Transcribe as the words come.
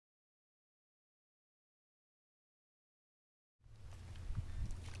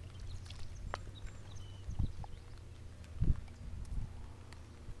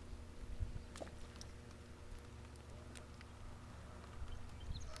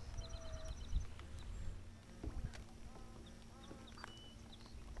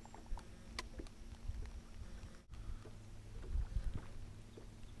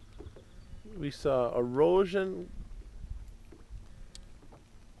We saw erosion,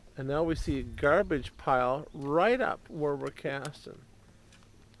 and now we see a garbage pile right up where we're casting.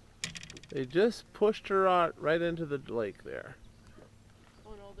 They just pushed her out right into the lake there. Oh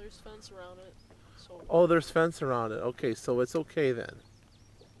no, there's fence around it. So Oh, there's fence around it. Okay, so it's okay then.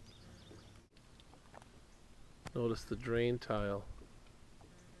 Notice the drain tile.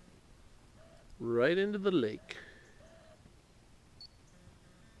 Right into the lake.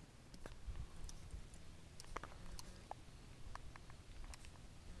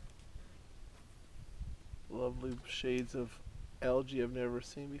 Lovely shades of algae I've never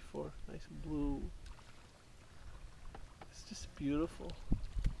seen before. Nice blue. It's just beautiful.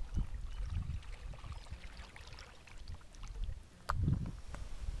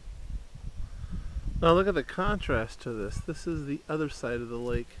 Now look at the contrast to this. This is the other side of the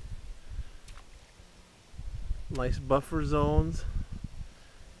lake. Nice buffer zones.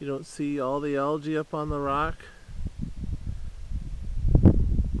 You don't see all the algae up on the rock.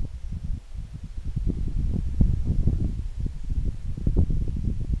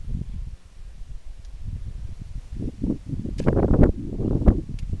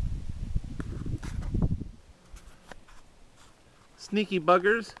 Sneaky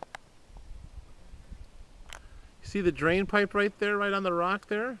buggers. You see the drain pipe right there, right on the rock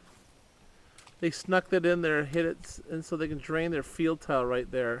there? They snuck that in there, hid it, and so they can drain their field tile right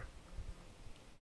there.